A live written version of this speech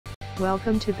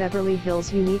Welcome to Beverly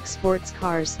Hills Unique Sports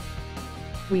Cars.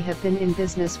 We have been in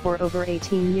business for over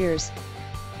 18 years.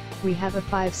 We have a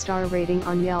 5-star rating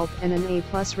on Yelp and an A+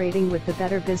 rating with the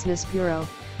Better Business Bureau.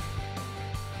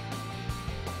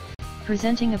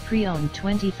 Presenting a pre-owned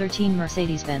 2013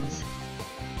 Mercedes-Benz.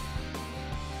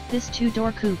 This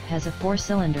 2-door coupe has a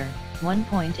 4-cylinder,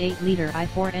 1.8-liter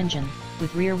i4 engine,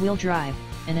 with rear-wheel drive,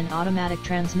 and an automatic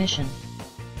transmission.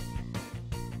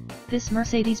 This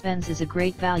Mercedes-Benz is a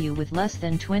great value with less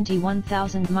than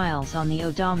 21,000 miles on the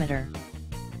odometer.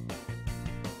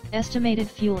 Estimated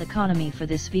fuel economy for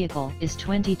this vehicle is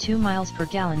 22 miles per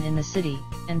gallon in the city,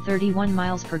 and 31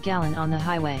 miles per gallon on the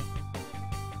highway.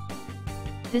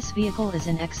 This vehicle is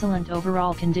in excellent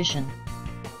overall condition.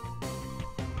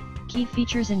 Key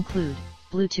features include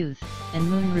Bluetooth and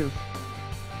moonroof.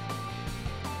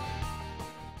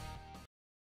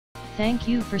 Thank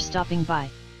you for stopping by.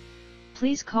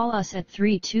 Please call us at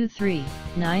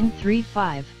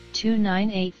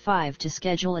 323-935-2985 to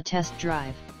schedule a test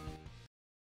drive.